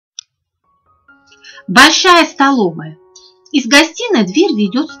Большая столовая. Из гостиной дверь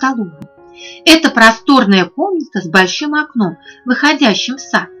ведет в столовую. Это просторная комната с большим окном, выходящим в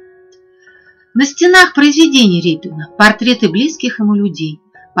сад. На стенах произведений Репина портреты близких ему людей.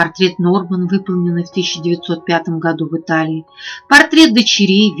 Портрет Нордман, выполненный в 1905 году в Италии. Портрет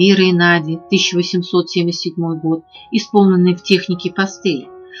дочерей Веры и Нади, 1877 год, исполненный в технике пастели.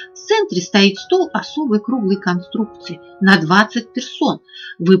 В центре стоит стол особой круглой конструкции на 20 персон,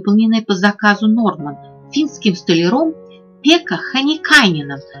 выполненный по заказу Нордман финским столяром Пекка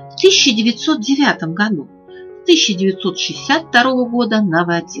Ханикайненом в 1909 году. С 1962 года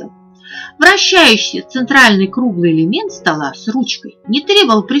новодел. Вращающийся центральный круглый элемент стола с ручкой не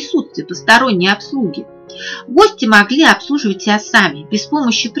требовал присутствия посторонней обслуги. Гости могли обслуживать себя сами, без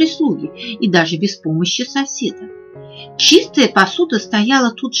помощи прислуги и даже без помощи соседа. Чистая посуда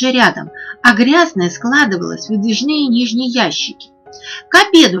стояла тут же рядом, а грязная складывалась в выдвижные нижние ящики. К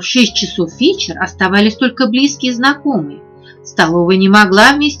обеду в 6 часов вечера оставались только близкие и знакомые. Столовая не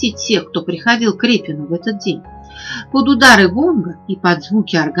могла вместить всех, кто приходил к Репину в этот день. Под удары гонга и под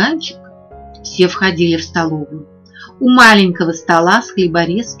звуки органчика все входили в столовую. У маленького стола с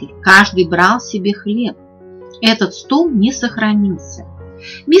хлеборезкой каждый брал себе хлеб. Этот стол не сохранился.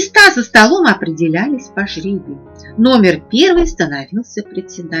 Места за столом определялись по жребию. Номер 1 становился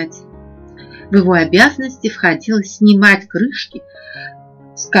председателем. В его обязанности входило снимать крышки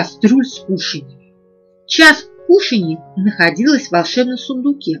с кастрюль с кушаньями. Часть кушаний находилась в волшебном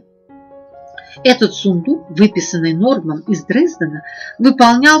сундуке. Этот сундук, выписанный Нордманом из Дрездена,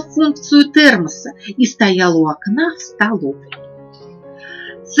 выполнял функцию термоса и стоял у окна в столовой.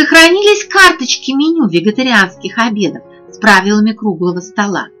 Сохранились карточки меню вегетарианских обедов с правилами круглого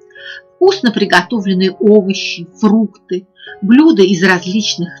стола. Вкусно приготовленные овощи, фрукты, блюда из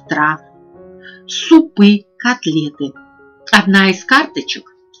различных трав, супы, котлеты. Одна из карточек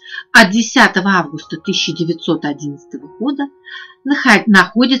от 10 августа 1911 года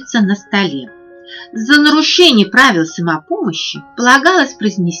находится на столе. За нарушение правил самопомощи полагалось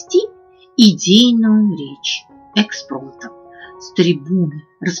произнести идейную речь экспромтом с трибуны,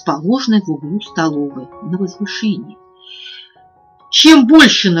 расположенной в углу столовой на возвышении. Чем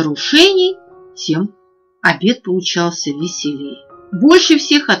больше нарушений, тем обед получался веселее. Больше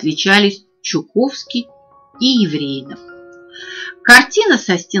всех отличались Чуковский и Еврейнов. Картины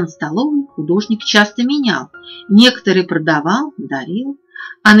со стен столовой художник часто менял. Некоторые продавал, дарил,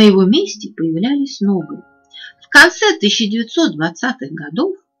 а на его месте появлялись новые. В конце 1920-х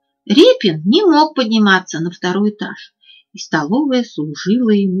годов Репин не мог подниматься на второй этаж, и столовая служила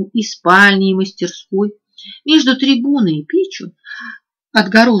ему и спальней, и мастерской. Между трибуной и печью,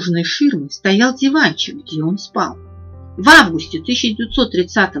 отгороженной ширмой, стоял диванчик, где он спал. В августе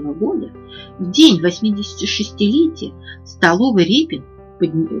 1930 года, в день 86-летия, в столовой Репин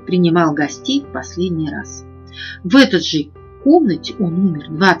принимал гостей в последний раз. В этот же комнате он умер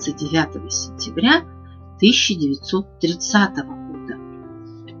 29 сентября 1930 года.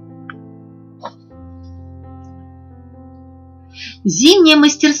 Зимняя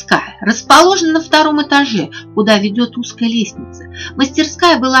мастерская расположена на втором этаже, куда ведет узкая лестница.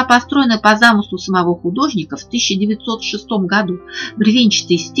 Мастерская была построена по замыслу самого художника в 1906 году.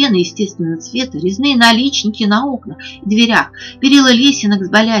 Бревенчатые стены естественного цвета, резные наличники на окнах и дверях, перила лесенок с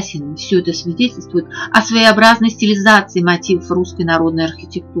балясинами. Все это свидетельствует о своеобразной стилизации мотивов русской народной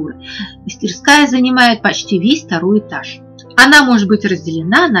архитектуры. Мастерская занимает почти весь второй этаж. Она может быть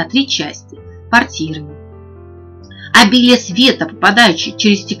разделена на 3 части портьерами. Обилие света, попадающий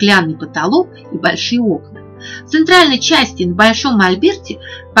через стеклянный потолок и большие окна. В центральной части на большом мольберте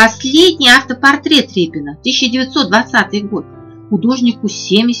последний автопортрет Репина, 1920 год. Художнику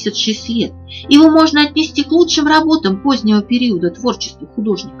 76 лет. Его можно отнести к лучшим работам позднего периода творчества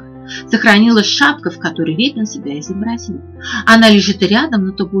художника. Сохранилась шапка, в которой Репин себя изобразил. Она лежит рядом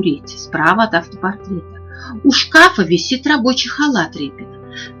на табурете, справа от автопортрета. У шкафа висит рабочий халат Репина.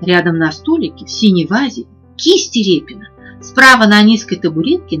 Рядом на столике в синей вазе кисти Репина. Справа на низкой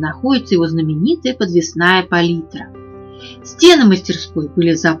табуретке находится его знаменитая подвесная палитра. Стены мастерской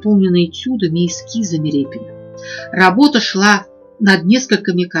были заполнены этюдами и эскизами Репина. Работа шла над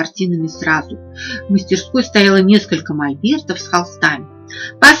несколькими картинами сразу. В мастерской стояло несколько мольбертов с холстами.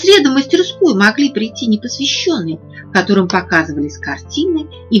 По средам в мастерскую могли прийти непосвященные, которым показывались картины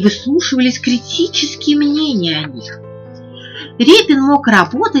и выслушивались критические мнения о них. Репин мог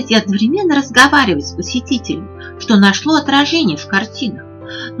работать и одновременно разговаривать с посетителями, что нашло отражение в картинах.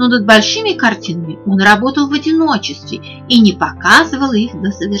 Но над большими картинами он работал в одиночестве и не показывал их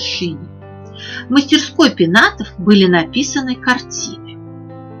до завершения. В мастерской Пенатов были написаны картины.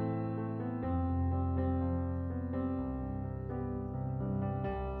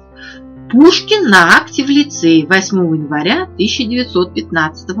 Пушкин на акте в лицее 8 января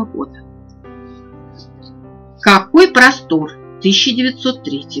 1915 года. Какой простор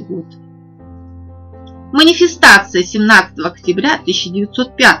 1903 год. Манифестация 17 октября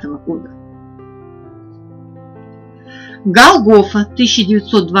 1905 года. Голгофа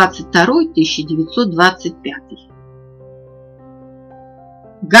 1922-1925.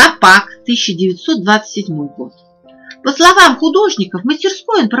 Гопак 1927 год. По словам художника, в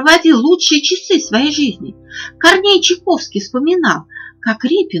мастерской он проводил лучшие часы своей жизни. Корней Чайковский вспоминал, как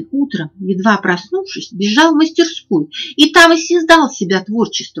Репин утром, едва проснувшись, бежал в мастерскую и там и создал себя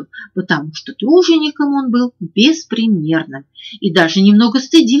творчеством, потому что тружеником он был беспримерным и даже немного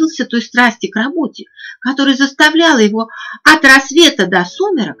стыдился той страсти к работе, которая заставляла его от рассвета до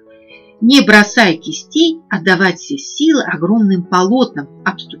сумерок, не бросая кистей, отдавать все силы огромным полотнам,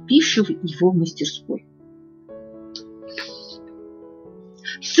 обступившего его в мастерской.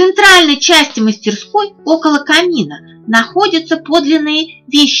 В центральной части мастерской, около камина, находятся подлинные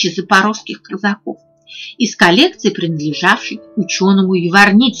вещи запорожских казаков из коллекции, принадлежавшей ученому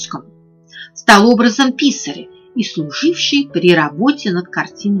Яворницкому, столообразом писаря и служившей при работе над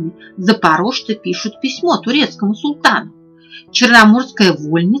картинами «Запорожцы пишут письмо турецкому султану», «Черноморская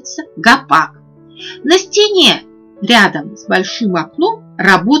вольница», «Гопак». На стене, рядом с большим окном,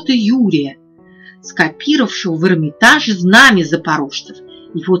 работы Юрия, скопировавшего в Эрмитаже знамя запорожцев,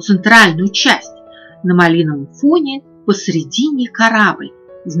 его центральную часть. На малиновом фоне посредине корабль,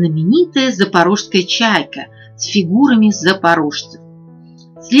 знаменитая запорожская чайка с фигурами запорожцев.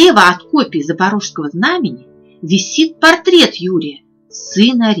 Слева от копии запорожского знамени висит портрет Юрия,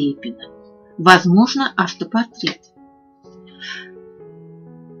 сына Репина, возможно, автопортрет.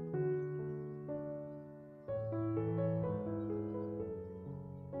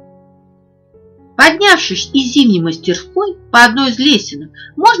 Поднявшись из зимней мастерской по одной из лесенок,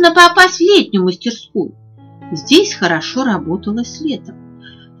 можно попасть в летнюю мастерскую. Здесь хорошо работалось летом.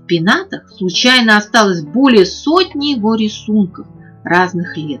 В Пенатах случайно осталось более сотни его рисунков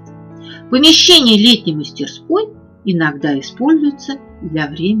разных лет. Помещение летней мастерской иногда используется для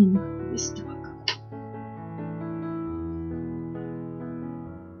временных выставок.